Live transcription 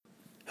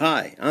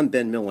Hi, I'm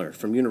Ben Miller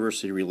from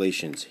University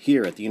Relations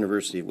here at the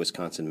University of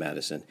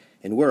Wisconsin-Madison,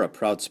 and we're a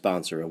proud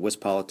sponsor of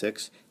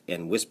WisPolitics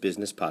and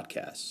WisBusiness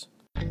podcasts.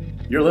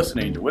 You're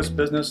listening to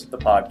WisBusiness, the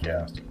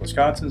podcast,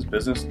 Wisconsin's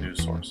business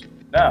news source.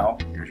 Now,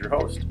 here's your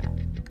host.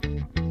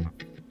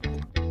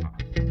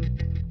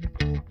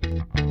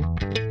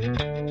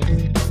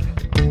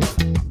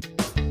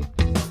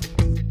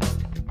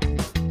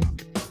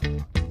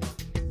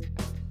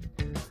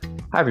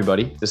 Hi,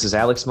 everybody. This is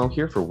Alex Moe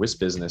here for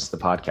WisBusiness, the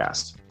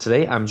podcast.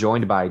 Today, I'm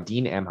joined by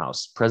Dean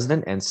Amhaus,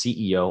 President and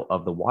CEO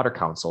of the Water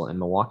Council in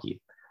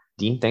Milwaukee.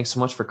 Dean, thanks so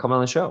much for coming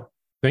on the show.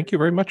 Thank you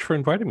very much for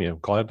inviting me. I'm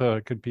glad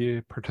I could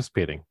be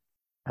participating.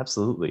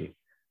 Absolutely.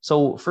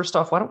 So first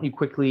off, why don't you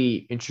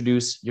quickly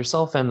introduce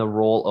yourself and the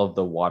role of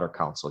the Water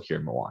Council here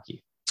in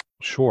Milwaukee?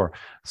 Sure.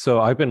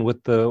 So I've been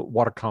with the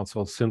Water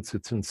Council since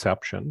its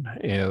inception.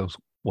 As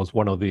was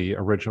one of the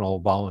original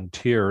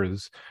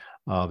volunteers.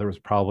 There was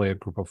probably a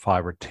group of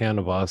 5 or 10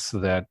 of us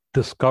that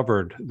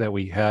discovered that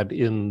we had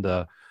in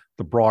the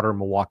broader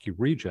Milwaukee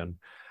region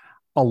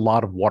a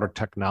lot of water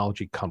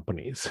technology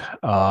companies.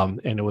 And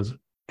it was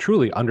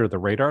truly under the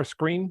radar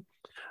screen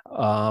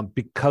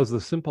because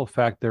the simple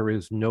fact there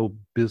is no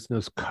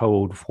business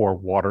code for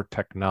water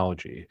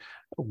technology.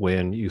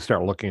 When you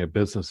start looking at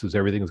businesses,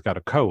 everything's got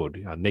a code,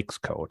 a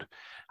NAICS code.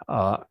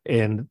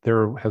 And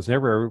there has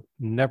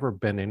never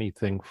been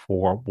anything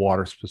for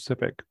water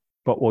specific.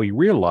 But what we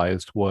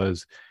realized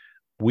was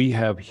we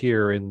have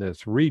here in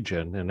this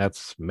region, and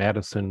that's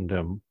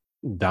Madison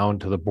down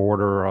to the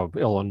border of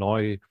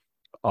Illinois,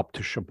 up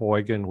to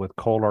Sheboygan with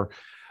Kohler,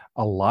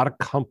 a lot of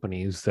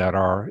companies that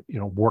are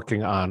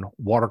working on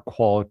water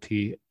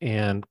quality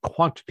and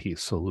quantity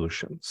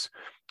solutions.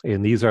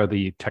 And these are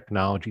the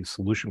technology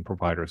solution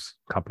providers,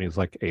 companies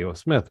like A.O.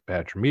 Smith,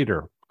 Badger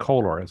Meter,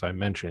 Kohler, as I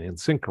mentioned,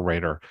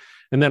 InSinkErator,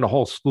 and then a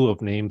whole slew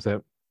of names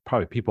that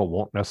probably people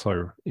won't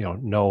necessarily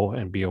know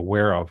and be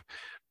aware of.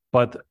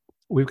 But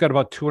we've got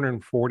about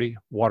 240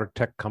 water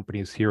tech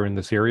companies here in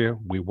this area.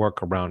 We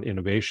work around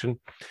innovation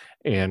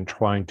and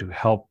trying to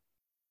help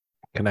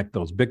connect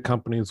those big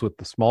companies with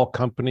the small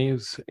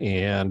companies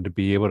and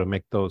be able to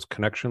make those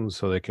connections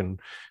so they can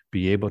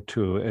be able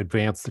to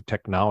advance the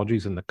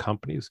technologies in the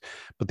companies.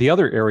 But the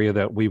other area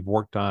that we've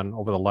worked on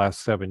over the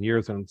last 7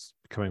 years, and it's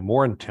becoming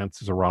more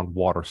intense, is around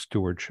water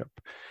stewardship.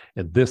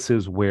 And this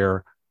is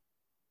where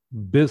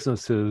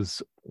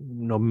businesses,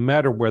 no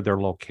matter where their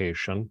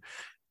location,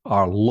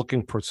 are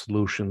looking for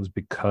solutions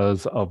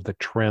because of the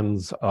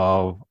trends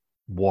of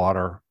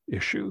water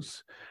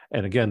issues.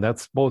 And again,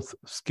 that's both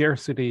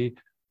scarcity,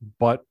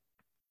 but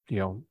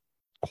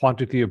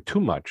quantity of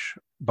too much,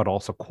 but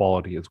also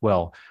quality as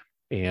well.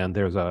 And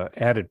there's a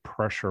added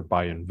pressure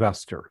by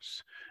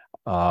investors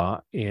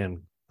and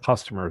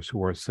customers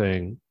who are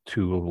saying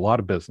to a lot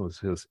of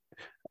businesses,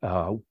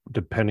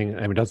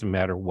 it doesn't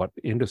matter what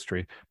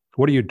industry,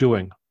 what are you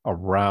doing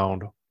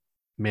around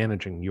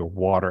managing your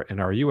water,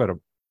 and are you at a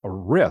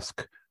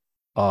risk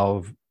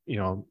of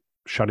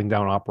shutting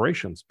down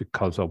operations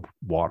because of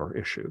water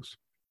issues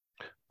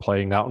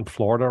playing out in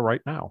Florida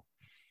right now?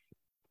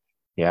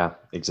 Yeah,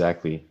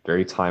 exactly.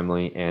 Very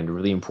timely and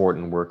really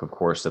important work, of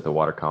course, that the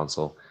Water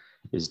Council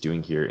is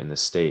doing here in the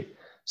state.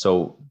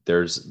 So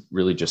there's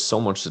really just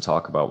so much to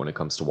talk about when it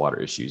comes to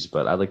water issues,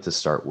 but I'd like to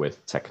start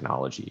with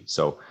technology.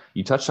 So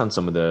you touched on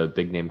some of the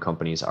big name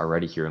companies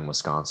already here in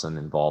Wisconsin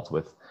involved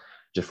with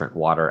different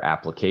water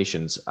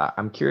applications.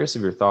 I'm curious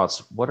of your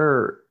thoughts. What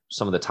are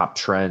some of the top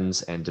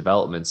trends and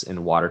developments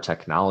in water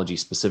technology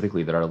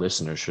specifically that our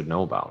listeners should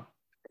know about?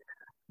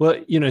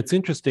 Well, it's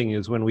interesting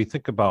is when we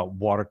think about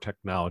water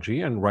technology,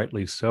 and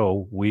rightly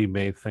so, we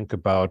may think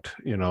about,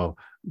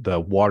 the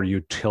water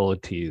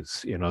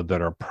utilities,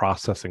 that are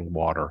processing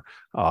water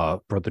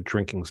for the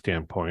drinking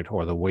standpoint,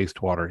 or the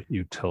wastewater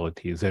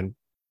utilities, and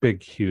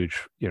big,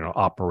 huge,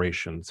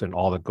 operations and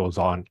all that goes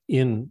on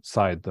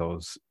inside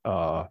those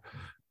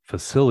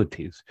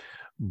facilities.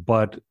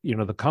 But,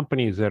 the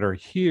companies that are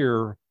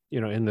here,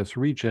 in this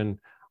region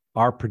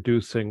are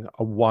producing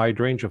a wide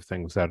range of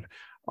things that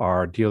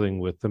are dealing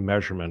with the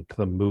measurement,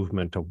 the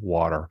movement of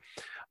water.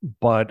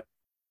 But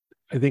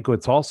I think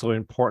what's also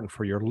important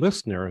for your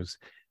listeners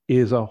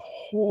is a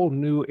whole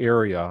new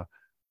area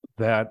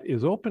that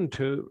is open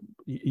to,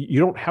 you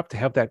don't have to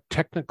have that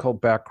technical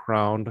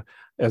background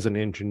as an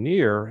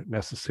engineer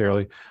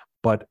necessarily,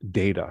 but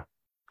data.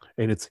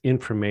 And it's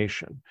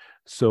information.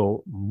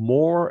 So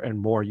more and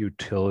more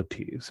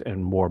utilities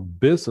and more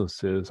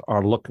businesses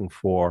are looking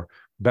for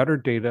better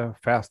data,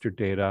 faster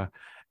data,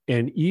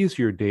 and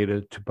easier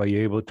data to be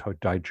able to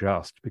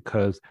digest,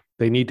 because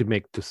they need to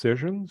make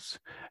decisions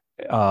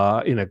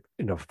in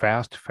a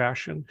fast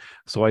fashion.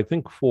 So I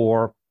think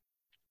for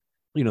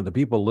the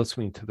people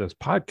listening to this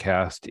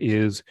podcast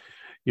is,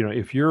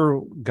 if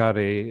you're got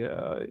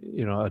a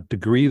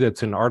degree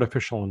that's in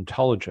artificial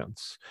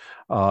intelligence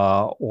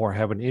or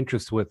have an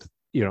interest with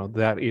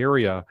that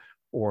area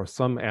or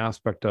some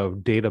aspect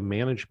of data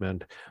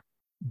management,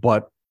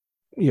 but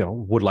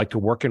would like to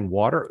work in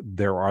water,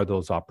 there are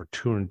those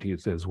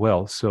opportunities as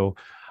well. So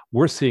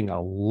we're seeing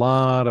a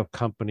lot of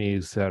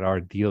companies that are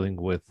dealing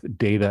with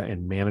data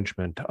and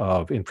management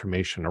of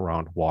information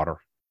around water.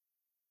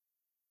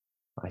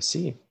 I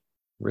see.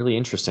 Really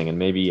interesting, and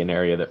maybe an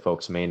area that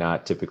folks may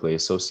not typically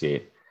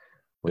associate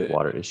with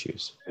water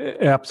issues.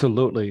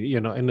 Absolutely.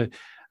 And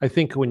I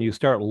think when you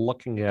start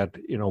looking at,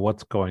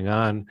 what's going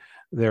on,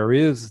 there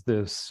is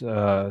this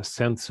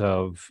sense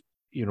of,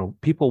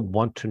 people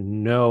want to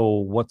know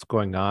what's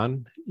going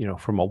on,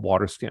 from a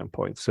water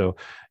standpoint. So,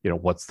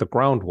 what's the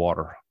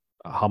groundwater?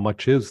 How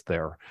much is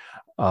there?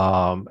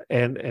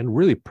 And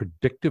really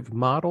predictive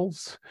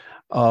models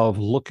of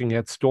looking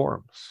at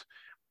storms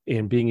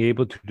and being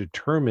able to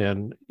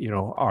determine,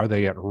 are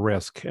they at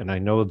risk? And I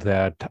know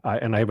that,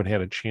 and I haven't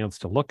had a chance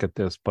to look at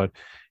this, but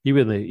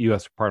even the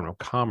U.S. Department of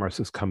Commerce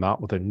has come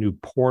out with a new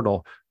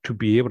portal to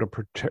be able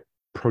to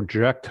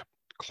project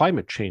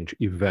climate change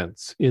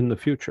events in the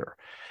future.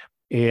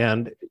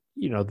 And,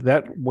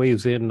 that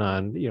weighs in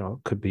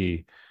on, could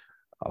be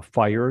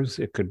fires,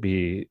 it could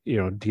be,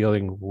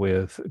 dealing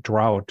with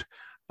drought.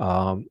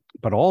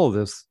 But all of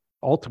this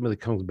ultimately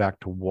comes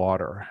back to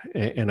water.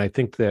 And I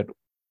think that,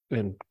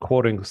 in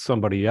quoting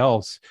somebody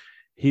else,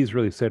 he's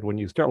really said, when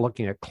you start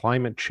looking at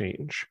climate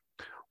change,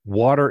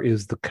 water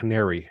is the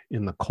canary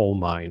in the coal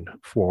mine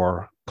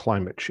for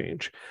climate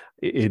change.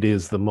 It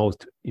is the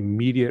most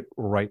immediate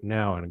right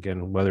now. And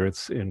again, whether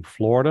it's in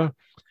Florida,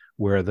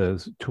 where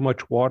there's too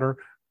much water,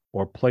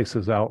 or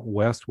places out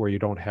west where you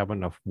don't have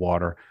enough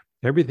water,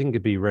 everything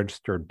could be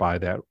registered by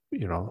that,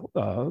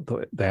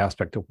 the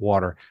aspect of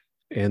water.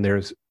 And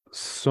there's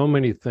so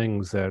many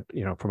things that,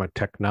 from a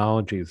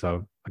technologies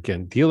of,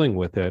 again, dealing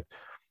with it,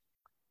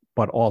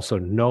 but also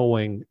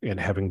knowing and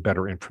having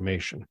better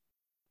information.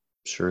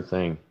 Sure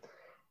thing.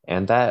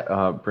 And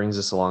that brings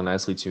us along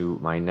nicely to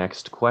my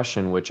next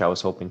question, which I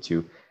was hoping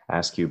to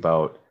ask you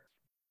about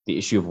the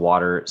issue of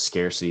water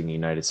scarcity in the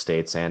United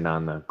States and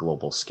on the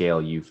global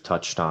scale. You've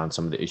touched on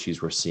some of the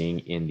issues we're seeing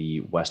in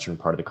the western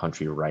part of the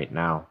country right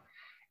now.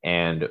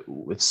 And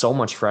with so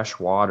much fresh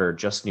water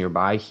just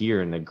nearby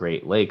here in the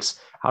Great Lakes,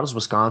 how does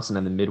Wisconsin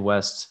and the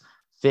Midwest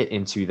fit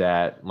into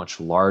that much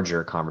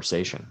larger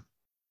conversation?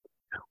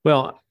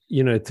 Well,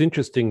 it's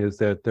interesting is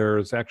that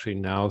there's actually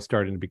now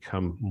starting to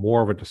become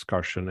more of a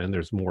discussion, and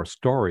there's more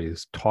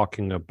stories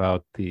talking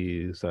about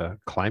these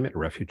climate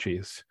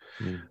refugees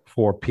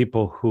for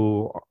people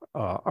who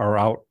are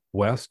out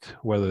west,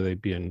 whether they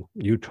be in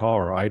Utah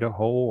or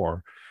Idaho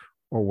or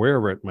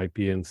wherever it might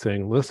be, and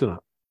saying, listen,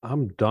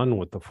 I'm done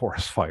with the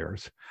forest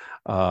fires.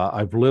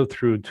 I've lived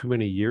through too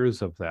many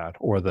years of that,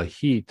 or the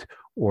heat,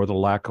 or the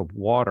lack of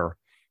water.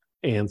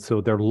 And so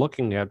they're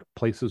looking at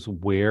places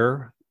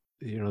where,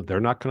 they're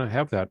not going to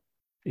have that,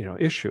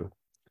 issue.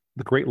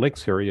 The Great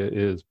Lakes area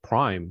is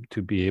prime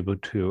to be able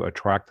to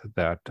attract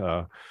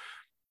that,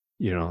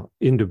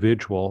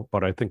 individual,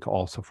 but I think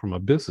also from a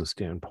business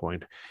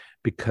standpoint,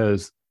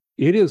 because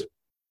it is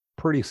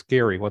pretty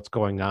scary what's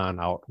going on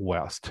out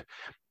west.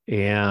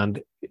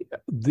 And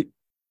the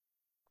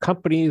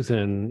companies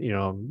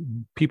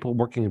and, people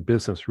working in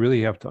business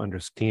really have to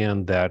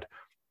understand that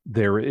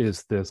there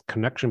is this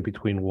connection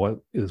between what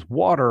is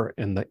water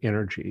and the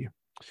energy.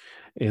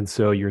 And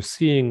so you're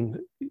seeing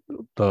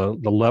the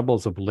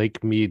levels of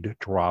Lake Mead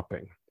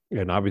dropping.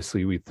 And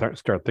obviously we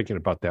start thinking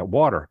about that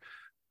water,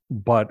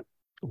 but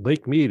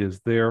Lake Mead is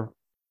there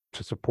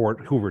to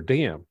support Hoover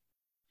Dam,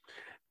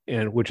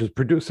 and which is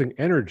producing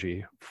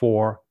energy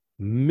for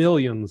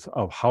millions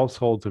of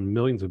households and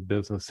millions of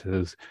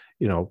businesses,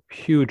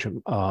 huge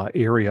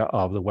area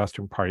of the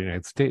western part of the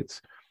United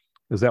States.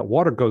 As that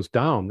water goes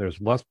down,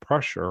 there's less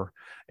pressure.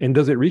 And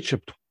does it reach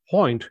a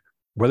point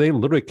where they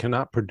literally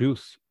cannot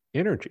produce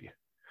energy?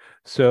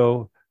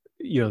 So,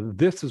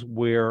 this is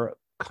where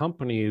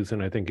companies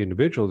and I think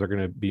individuals are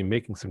going to be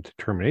making some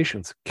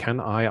determinations. Can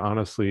I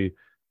honestly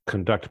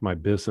conduct my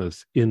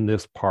business in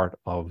this part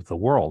of the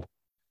world?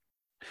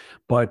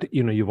 But,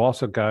 you've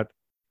also got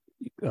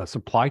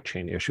supply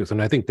chain issues.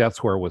 And I think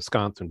that's where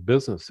Wisconsin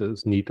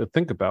businesses need to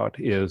think about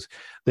is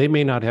they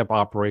may not have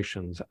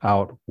operations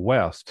out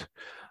west,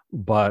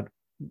 but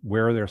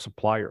where are their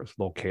suppliers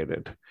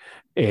located?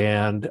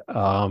 And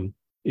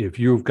if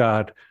you've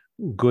got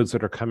goods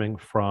that are coming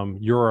from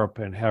Europe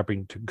and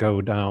having to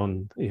go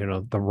down,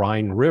 the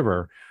Rhine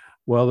River,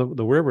 well,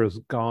 the river has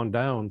gone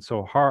down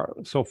so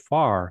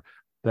far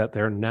that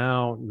they're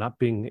now not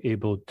being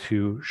able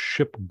to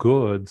ship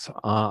goods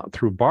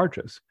through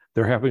barges.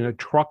 They're having to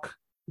truck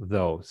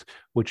those,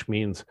 which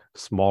means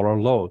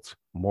smaller loads,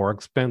 more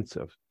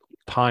expensive,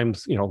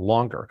 times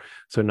longer.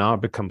 So now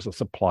it becomes a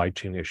supply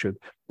chain issue.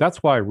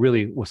 That's why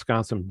really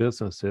Wisconsin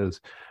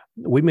businesses,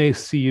 we may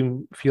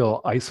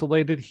feel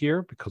isolated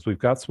here because we've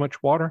got so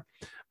much water,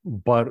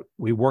 but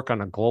we work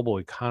on a global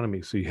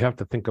economy. So you have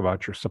to think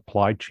about your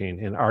supply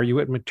chain, and are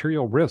you at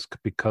material risk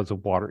because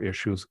of water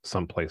issues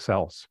someplace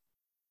else?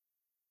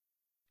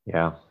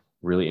 Yeah,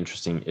 really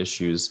interesting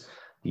issues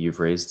that you've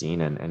raised,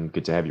 Dean, and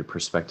good to have your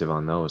perspective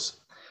on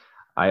those.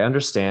 I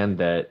understand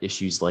that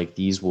issues like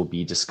these will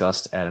be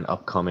discussed at an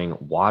upcoming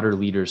Water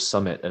Leaders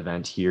Summit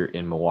event here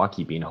in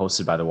Milwaukee being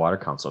hosted by the Water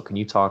Council. Can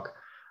you talk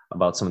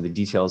about some of the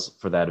details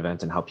for that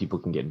event and how people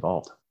can get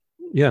involved.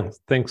 Yeah,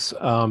 thanks.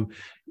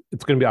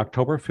 It's going to be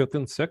October 5th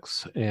and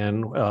 6th,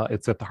 and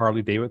it's at the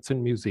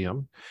Harley-Davidson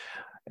Museum.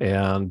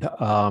 And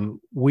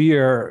we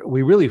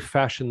really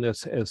fashion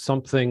this as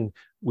something,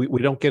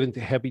 we don't get into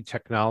heavy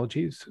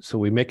technologies, so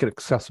we make it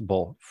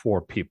accessible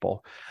for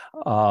people.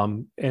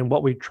 And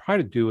what we try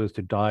to do is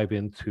to dive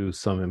into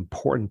some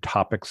important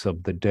topics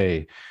of the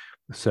day.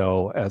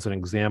 So as an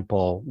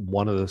example,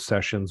 one of the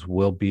sessions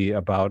will be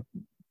about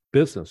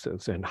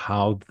businesses and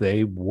how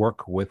they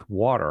work with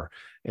water.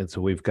 And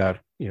so we've got,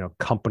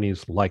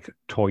 companies like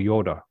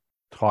Toyota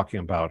talking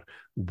about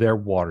their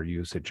water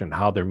usage and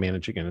how they're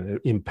managing and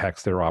it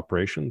impacts their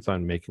operations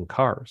on making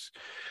cars,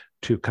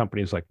 to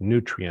companies like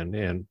Nutrien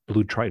and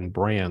Blue Triton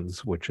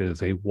Brands, which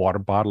is a water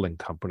bottling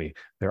company.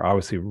 They're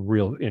obviously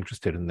real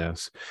interested in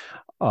this.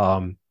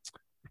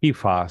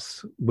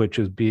 PFAS, which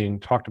is being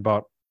talked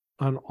about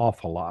an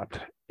awful lot.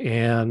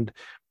 And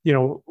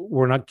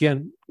we're not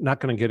going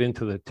to get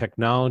into the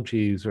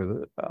technologies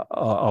or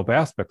of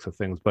aspects of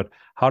things, but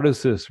how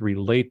does this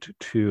relate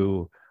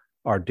to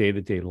our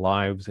day-to-day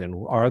lives, and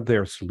are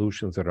there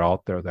solutions that are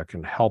out there that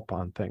can help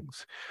on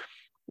things?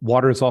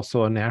 Water is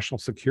also a national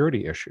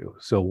security issue,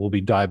 so we'll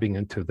be diving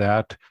into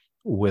that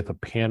with a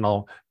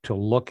panel to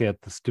look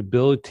at the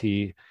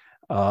stability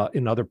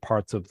in other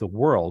parts of the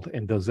world,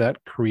 and does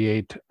that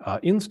create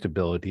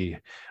instability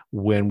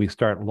when we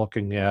start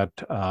looking at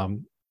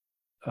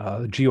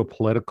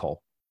geopolitical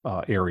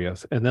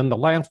areas? And then the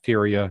last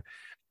area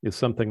is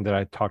something that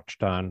I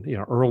touched on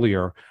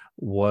earlier,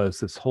 was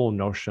this whole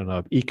notion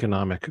of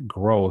economic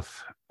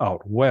growth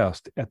out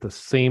west at the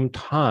same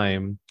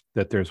time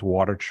that there's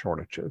water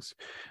shortages.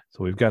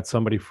 So we've got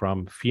somebody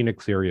from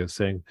Phoenix area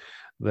saying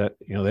that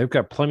they've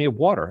got plenty of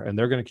water and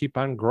they're going to keep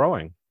on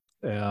growing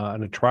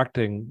and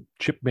attracting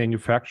chip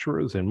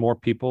manufacturers and more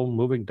people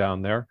moving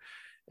down there.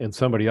 And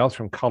somebody else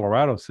from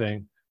Colorado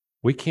saying,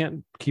 we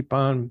can't keep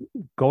on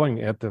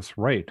going at this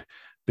rate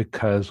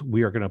because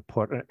we are going to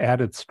put an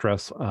added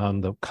stress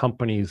on the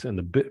companies and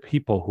the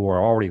people who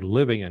are already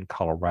living in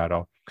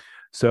Colorado.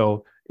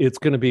 So it's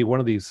going to be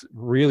one of these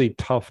really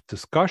tough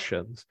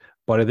discussions,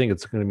 but I think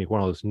it's going to be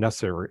one of those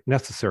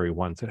necessary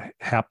ones that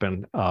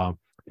happen.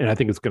 And I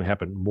think it's going to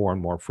happen more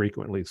and more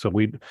frequently. So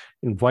we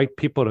invite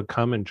people to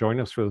come and join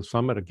us for the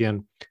summit.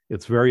 Again,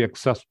 it's very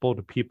accessible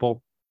to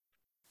people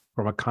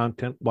from a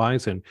content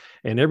wise, and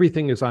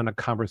everything is on a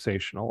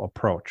conversational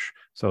approach.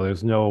 So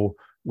there's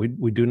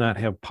we do not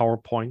have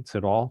PowerPoints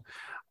at all.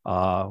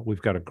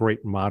 We've got a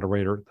great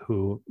moderator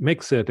who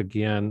makes it,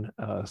 again,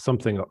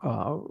 something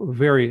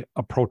very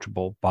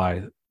approachable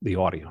by the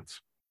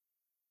audience.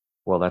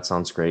 Well, that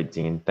sounds great,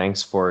 Dean.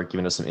 Thanks for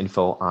giving us some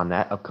info on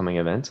that upcoming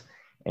event,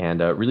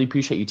 and really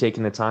appreciate you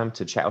taking the time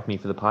to chat with me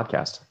for the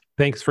podcast.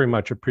 Thanks very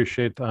much.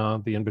 Appreciate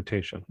the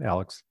invitation,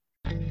 Alex.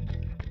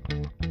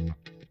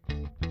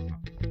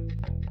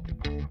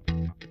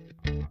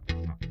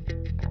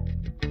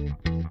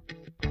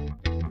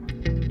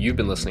 You've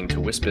been listening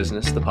to WISP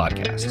Business, the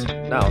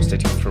podcast. Now stay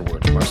tuned for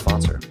words from our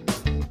sponsor.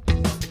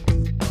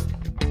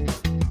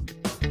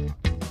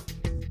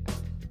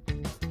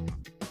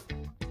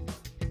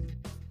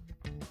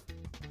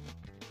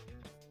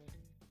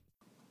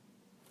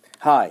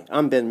 Hi,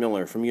 I'm Ben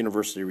Miller from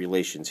University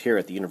Relations here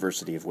at the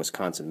University of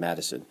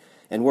Wisconsin-Madison,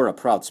 and we're a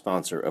proud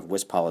sponsor of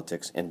WISP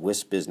Politics and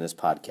WISP Business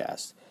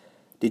podcast.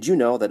 Did you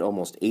know that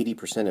almost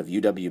 80% of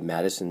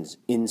UW-Madison's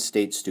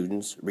in-state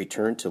students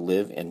return to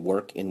live and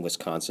work in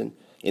Wisconsin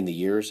in the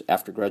years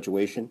after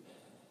graduation?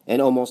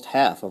 And almost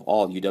half of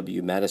all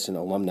UW-Madison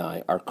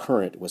alumni are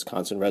current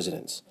Wisconsin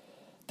residents.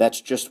 That's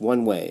just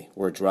one way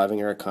we're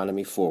driving our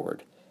economy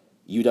forward.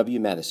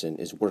 UW-Madison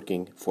is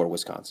working for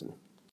Wisconsin.